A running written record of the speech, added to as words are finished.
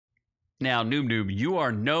Now, Noob Noob, you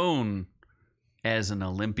are known as an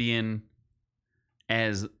Olympian,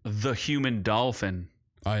 as the human dolphin.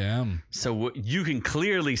 I am. So you can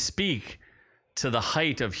clearly speak to the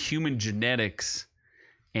height of human genetics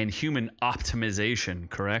and human optimization,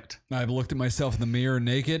 correct? I've looked at myself in the mirror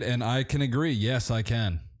naked, and I can agree. Yes, I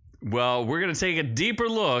can. Well, we're going to take a deeper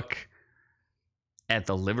look at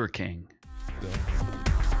the Liver King.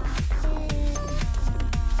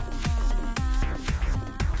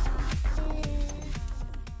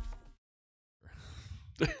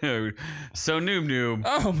 So, Noob Noob,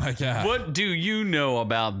 Oh my god. what do you know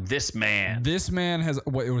about this man? This man has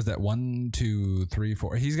what was that? 1, 2, 3,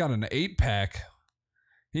 4. He's got an 8-pack.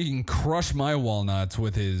 He can crush my walnuts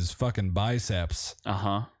with his fucking biceps.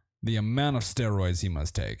 Uh-huh. The amount of steroids he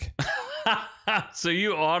must take. So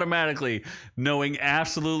you automatically, knowing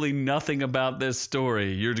absolutely nothing about this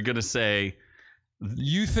story, you're going to say,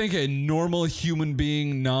 You think a normal human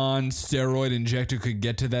being, non-steroid injector, could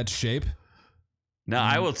get to that shape? now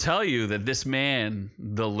I will tell you that this man,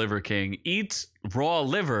 the Liver King, eats raw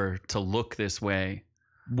liver to look this way.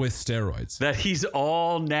 With steroids. That he's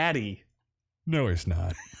all natty. No, he's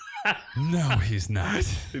not. No, he's not.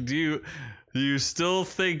 Do you still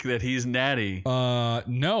think that he's natty?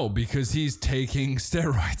 No, because he's taking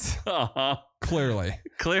steroids. Uh-huh. Clearly.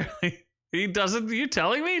 Clearly. He doesn't, you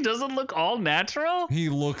telling me he doesn't look all natural? He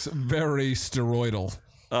looks very steroidal.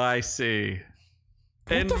 I see.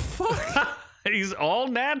 What the fuck? He's all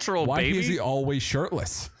natural, Why baby. is he always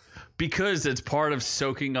shirtless? Because it's part of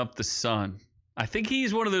soaking up the sun. I think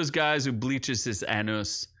he's one of those guys who bleaches his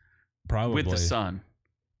anus Probably. with the sun.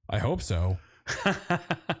 I hope so.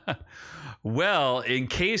 Well, in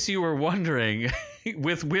case you were wondering,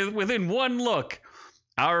 within one look,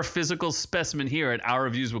 our physical specimen here at Our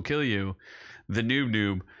Reviews Will Kill You, the Noob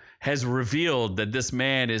Noob, has revealed that this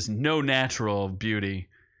man is no natural beauty.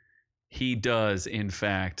 He does, in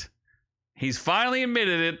fact. He's finally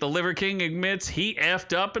admitted it. The Liver King admits he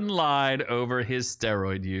effed up and lied over his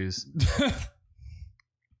steroid use.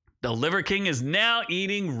 The Liver King is now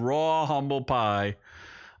eating raw humble pie.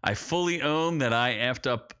 I fully own that I effed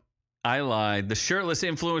up. I lied. The shirtless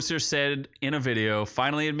influencer said in a video,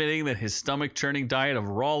 finally admitting that his stomach-churning diet of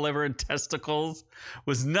raw liver and testicles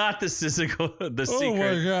was not the secret Oh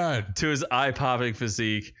my god. to his eye-popping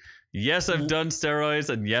physique. Yes, I've done steroids,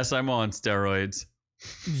 and yes, I'm on steroids.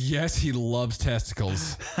 Yes, he loves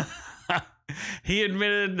testicles. He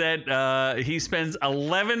admitted that he spends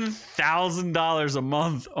 $11,000 a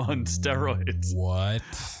month on steroids. What?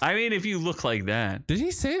 I mean, if you look like that. Did he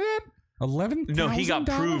say that? $11,000? No, he got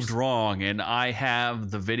proved wrong, and I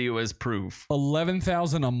have the video as proof.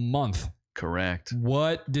 $11,000 a month. Correct.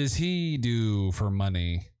 What does he do for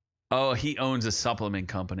money? Oh, he owns a supplement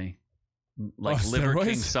company. Like Liver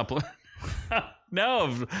King steroids? supplement. No,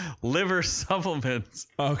 of liver supplements.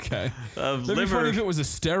 Okay. Of That'd be funny if liver. it was a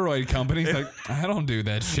steroid company. He's like, I don't do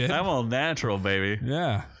that shit. I'm all natural, baby.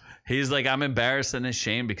 Yeah. He's like, I'm embarrassed and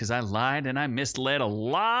ashamed because I lied and I misled a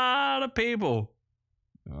lot of people.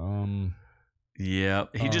 Yeah,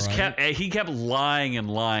 he All just right. kept lying and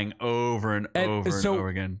lying over and over and so, over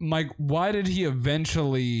again. Mike, why did he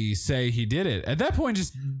eventually say he did it? At that point,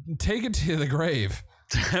 just take it to the grave.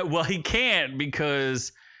 Well, he can't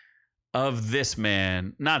because of this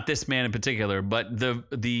man, not this man in particular, but the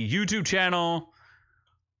YouTube channel,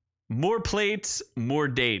 More Plates, More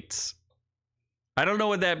Dates. I don't know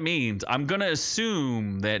what that means. I'm going to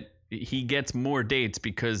assume that he gets more dates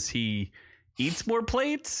because he eats more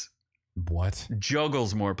plates, What?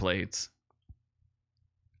 juggles more plates.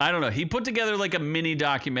 I don't know. He put together like a mini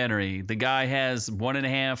documentary. The guy has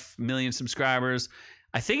 1.5 million subscribers.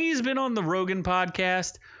 I think he's been on the Rogan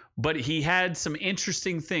podcast, but he had some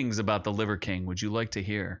interesting things about the Liver King. Would you like to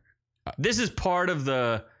hear? This is part of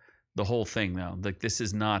the whole thing, though. Like, this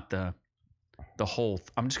is not the whole.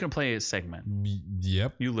 I'm just gonna play a segment.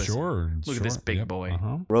 Yep. You listen. Sure. Look at this big boy.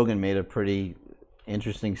 Uh-huh. Rogan made a pretty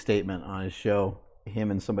interesting statement on his show. Him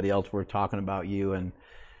and somebody else were talking about you, and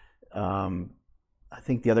I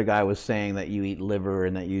think the other guy was saying that you eat liver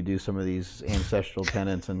and that you do some of these ancestral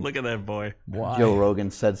tenets. And Look at that boy. Why? Joe Rogan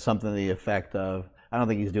said something to the effect of, I don't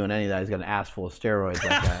think he's doing any of that. He's got an ass full of steroids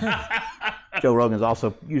like that. Joe Rogan's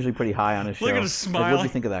also usually pretty high on his show. Look at him Like, smiling. what do you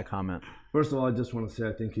think of that comment? First of all, I just want to say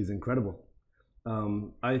I think he's incredible.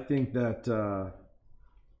 I think that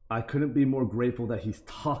I couldn't be more grateful that he's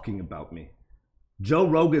talking about me. Joe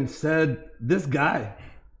Rogan said, this guy.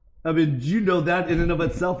 I mean, you know that in and of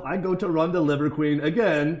itself. I go to run the Liver Queen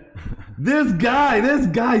again. This guy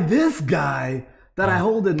that I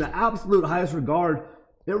hold in the absolute highest regard,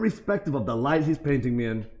 irrespective of the light he's painting me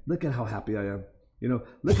in. Look at how happy I am. You know,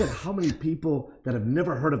 look at how many people that have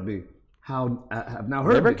never heard of me have now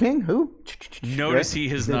heard Liver me. King? Who? Notice he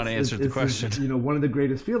has not answered the question. Is, one of the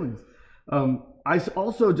greatest feelings. I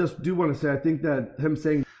also just do want to say, I think that him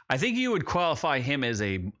saying I think you would qualify him as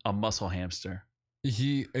a muscle hamster. Is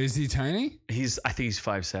he tiny? I think he's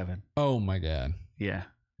 5'7". Oh my god. Yeah.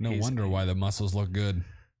 No wonder why the muscles look good.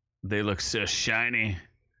 They look so shiny.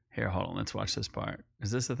 Here, hold on. Let's watch this part.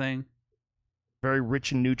 Is this the thing? Very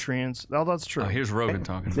rich in nutrients. Oh, that's true. Oh, here's Rogan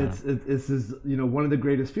talking about it. this is one of the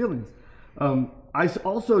greatest feelings. I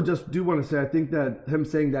also just do want to say, I think that him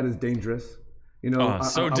saying that is dangerous. So I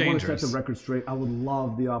want to dangerous. set the record straight. I would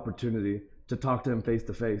love the opportunity to talk to him face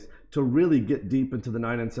to face, to really get deep into the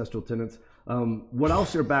 9 ancestral tenets. What I'll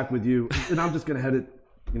share back with you, and I'm just gonna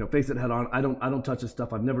face it head on. I don't touch this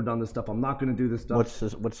stuff. I've never done this stuff. I'm not gonna do this stuff.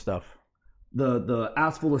 What stuff? The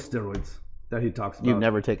ass full of steroids that he talks about. You've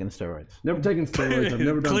never taken steroids. Never taken steroids. I've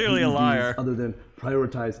never done Clearly a PEDs liar. other than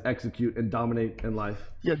prioritize, execute, and dominate in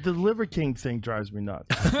life. Yeah, the Liver King thing drives me nuts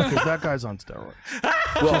because that guy's on steroids.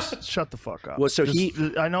 Just shut the fuck up. Well, so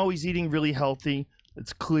I know he's eating really healthy.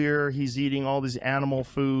 It's clear he's eating all these animal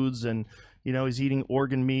foods, and he's eating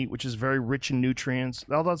organ meat, which is very rich in nutrients.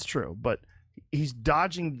 Well, that's true, but he's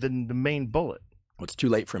dodging the main bullet. Well, it's too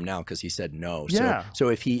late for him now because he said no. Yeah. So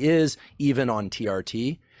if he is even on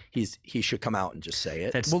TRT, he should come out and just say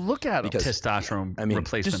it. That's Well, look at him. Because- testosterone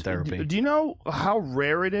replacement therapy. Do you know how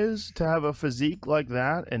rare it is to have a physique like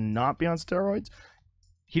that and not be on steroids?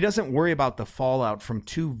 He doesn't worry about the fallout from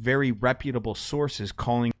two very reputable sources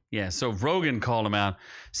calling. Yeah, so Rogan called him out.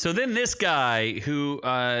 So then this guy who,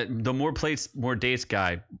 the More Plates, More Dates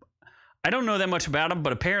guy, I don't know that much about him,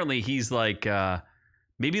 but apparently he's like,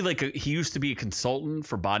 he used to be a consultant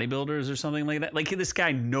for bodybuilders or something like that. Like this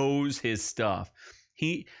guy knows his stuff.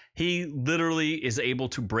 He literally is able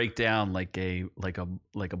to break down like a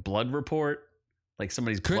blood report, like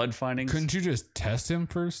somebody's blood findings. Couldn't you just test him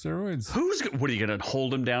for steroids? What are you gonna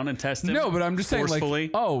hold him down and test him? No, but I'm just saying, forcefully?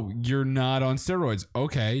 like, oh, you're not on steroids.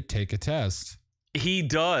 Okay, take a test. He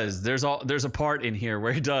does. There's a part in here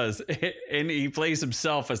where he does, and he plays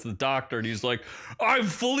himself as the doctor, and he's like, "I'm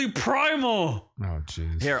fully primal." Oh,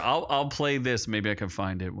 jeez. Here, I'll play this. Maybe I can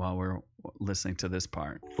find it while we're listening to this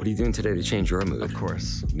part. What are you doing today to change your mood? Of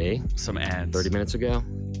course, Me? some ads. 30 minutes ago?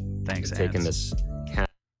 Thanks, Taking ads. this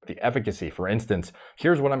The efficacy, for instance,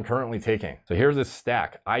 here's what I'm currently taking. So here's this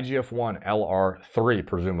stack, IGF-1 LR3,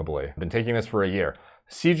 presumably. I've been taking this for a year.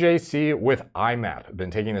 CJC with IMAP, I've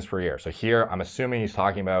been taking this for a year. So here, I'm assuming he's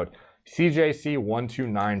talking about CJC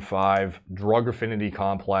 1295, drug affinity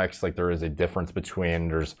complex. Like there is a difference between,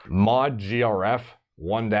 there's MOD GRF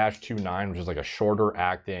 1-29, which is like a shorter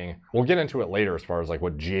acting. We'll get into it later as far as like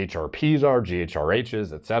what GHRPs are,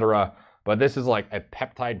 GHRHs, etc. But this is like a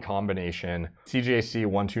peptide combination, CJC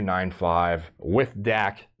 1295 with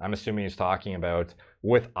DAC, I'm assuming he's talking about,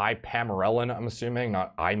 with ipamorelin, I'm assuming,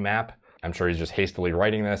 not IMAP. I'm sure he's just hastily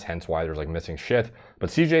writing this, hence why there's like missing shit.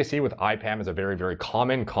 But CJC with IPAM is a very, very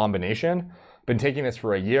common combination. Been taking this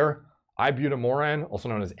for a year. Ibutamoren, also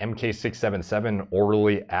known as MK677,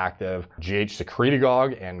 orally active GH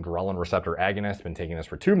secretagogue and ghrelin receptor agonist. Been taking this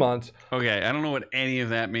for 2 months. Okay, I don't know what any of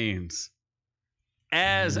that means.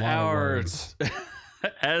 As our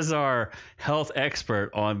health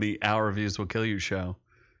expert on the Our Reviews Will Kill You show,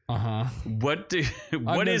 what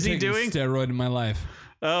is he doing? Steroid in my life.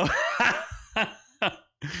 Oh,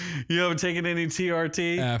 you haven't taken any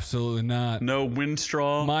TRT? Absolutely not. No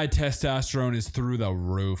Winstrol? My testosterone is through the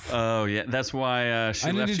roof. Oh, yeah. That's why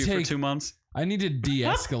she left you for 2 months? I need to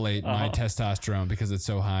de-escalate my testosterone because it's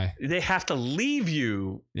so high. They have to leave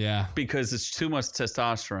you Yeah. because it's too much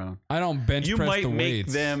testosterone. I don't bench You press might the make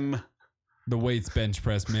weights. them... The weights bench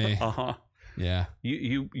press me. Uh-huh. Yeah.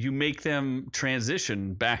 You make them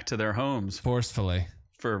transition back to their homes Forcefully.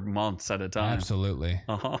 for months at a time. Absolutely.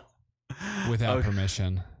 Uh-huh. Without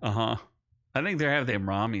permission. Uh-huh. I think they have the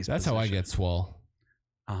Rami's That's how I get swole.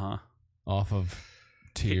 Uh-huh. Off of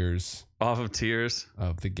tears Off of tears.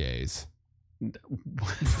 of the gays.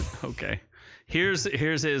 Okay. Here's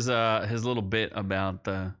his little bit about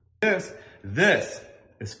the This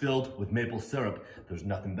is filled with maple syrup. There's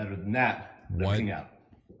nothing better than that. What? Looking out.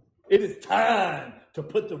 It is time to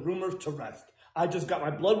put the rumors to rest. I just got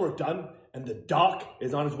my blood work done, and the doc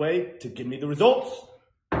is on his way to give me the results.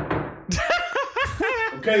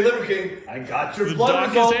 Okay, Liver King, I got your blood doc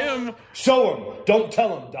is results. him. Show him. Don't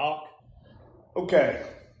tell him, Doc. Okay.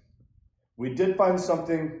 We did find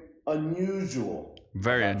something unusual.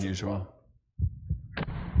 very unusual.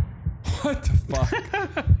 What the fuck?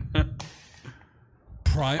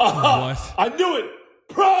 What? I knew it.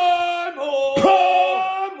 Primal.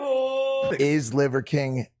 Primal. Is Liver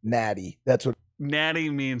King natty? That's what. Natty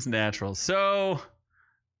means natural. So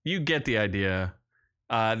You get the idea.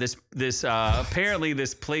 This apparently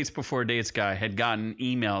this Plates Before Dates guy had gotten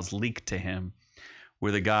emails leaked to him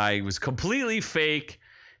where the guy was completely fake.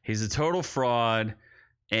 He's a total fraud,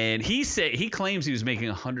 and he claims he was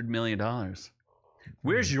making $100 million.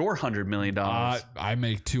 Where's your $100 million? I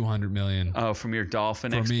make 200 million. Oh, from your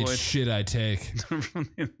dolphin From each exploits. shit I take.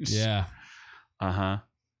 Yeah.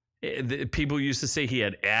 People used to say he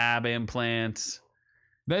had ab implants.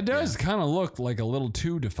 That does kind of look like a little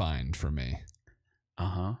too defined for me.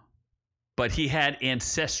 But he had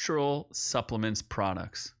ancestral supplements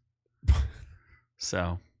products.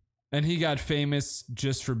 So. And he got famous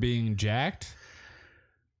just for being jacked?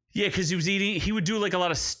 Yeah, because he would do like a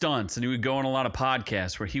lot of stunts, and he would go on a lot of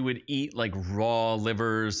podcasts where he would eat like raw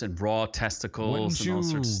livers and raw testicles and all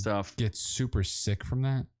sorts of stuff. Get super sick from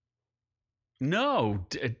that? No,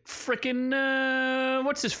 freaking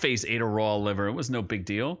what's his face ate a raw liver. It was no big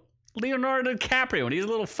deal. Leonardo DiCaprio, and he's a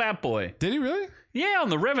little fat boy. Did he really? Yeah, on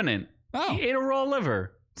The Revenant. Oh, He ate a raw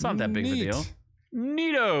liver. It's not that big of a deal.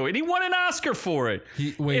 Neato, and he won an Oscar for it.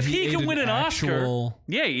 If he can win an Oscar,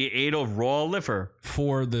 yeah, he ate a raw liver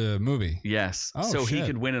for the movie. Yes, Oh, so he shit.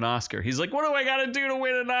 could win an Oscar. He's like, what do I got to do to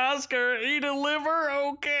win an Oscar? Eat a liver,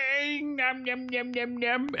 okay? Yum yum yum yum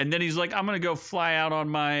yum. And then he's like, I'm gonna go fly out on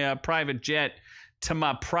my private jet to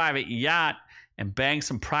my private yacht and bang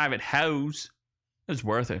some private hoes. It's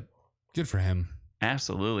worth it. Good for him.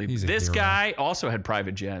 Absolutely. He's a This hero. guy also had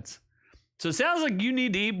private jets. So it sounds like you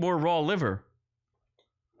need to eat more raw liver.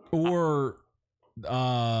 Or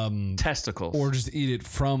testicles. Or just eat it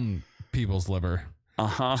from people's liver.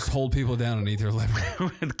 Uh-huh. Just hold people down and eat their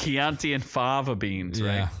liver. With Chianti and fava beans,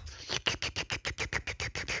 right?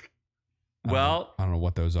 Well, I don't know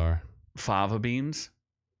what those are. Fava beans,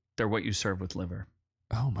 they're what you serve with liver.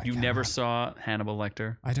 Oh my god. You never saw Hannibal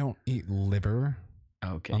Lecter? I don't eat liver.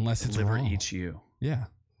 Okay. Unless it's liver raw. eats you. Yeah.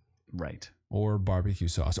 Right. Or barbecue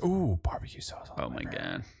sauce. Ooh, barbecue sauce. Oh my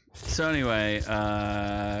god. So anyway,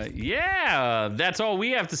 yeah, that's all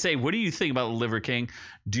we have to say. What do you think about Liver King?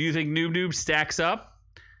 Do you think Noob Noob stacks up?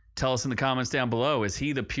 Tell us in the comments down below. Is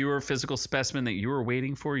he the pure physical specimen that you were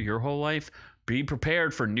waiting for your whole life? Be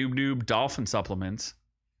prepared for Noob Noob dolphin supplements.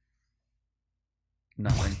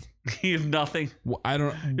 Nothing. You have nothing. Well, I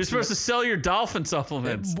don't. You're supposed to sell your dolphin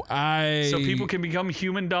supplements so people can become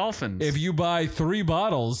human dolphins. If you buy 3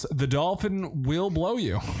 bottles, the dolphin will blow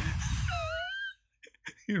you.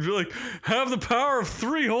 You'd be like, have the power of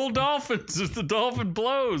 3 whole dolphins if the dolphin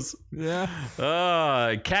blows. Yeah.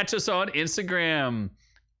 Catch us on Instagram,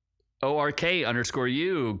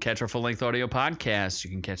 ORK_U. Catch our full-length audio podcast.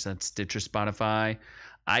 You can catch that Stitcher, Spotify,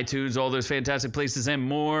 iTunes, all those fantastic places and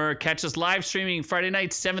more. Catch us live streaming Friday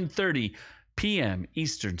night, 7:30 p.m.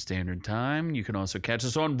 Eastern Standard Time. You can also catch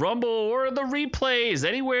us on Rumble or the replays,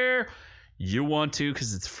 anywhere you want to,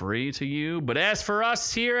 because it's free to you. But as for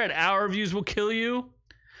us here at Our Reviews Will Kill You,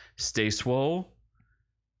 stay swole,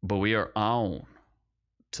 but we are on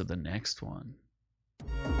to the next one.